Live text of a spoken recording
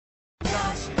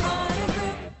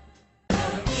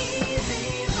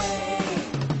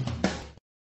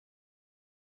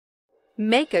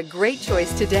Make a great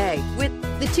choice today with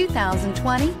the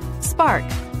 2020 Spark.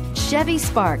 Chevy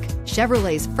Spark,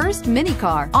 Chevrolet's first mini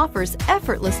car, offers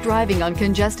effortless driving on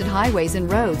congested highways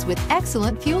and roads with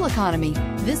excellent fuel economy.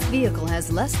 This vehicle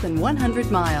has less than 100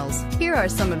 miles. Here are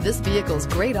some of this vehicle's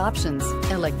great options: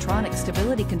 electronic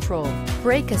stability control,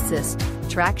 brake assist,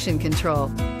 traction control,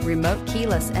 remote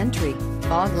keyless entry,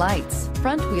 fog lights,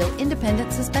 front wheel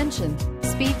independent suspension,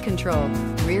 speed control,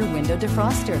 rear window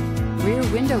defroster, rear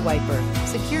window wiper,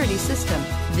 security system.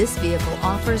 This vehicle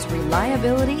offers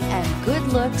reliability and good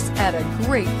looks at a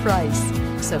great price.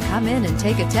 So come in and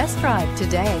take a test drive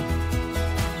today.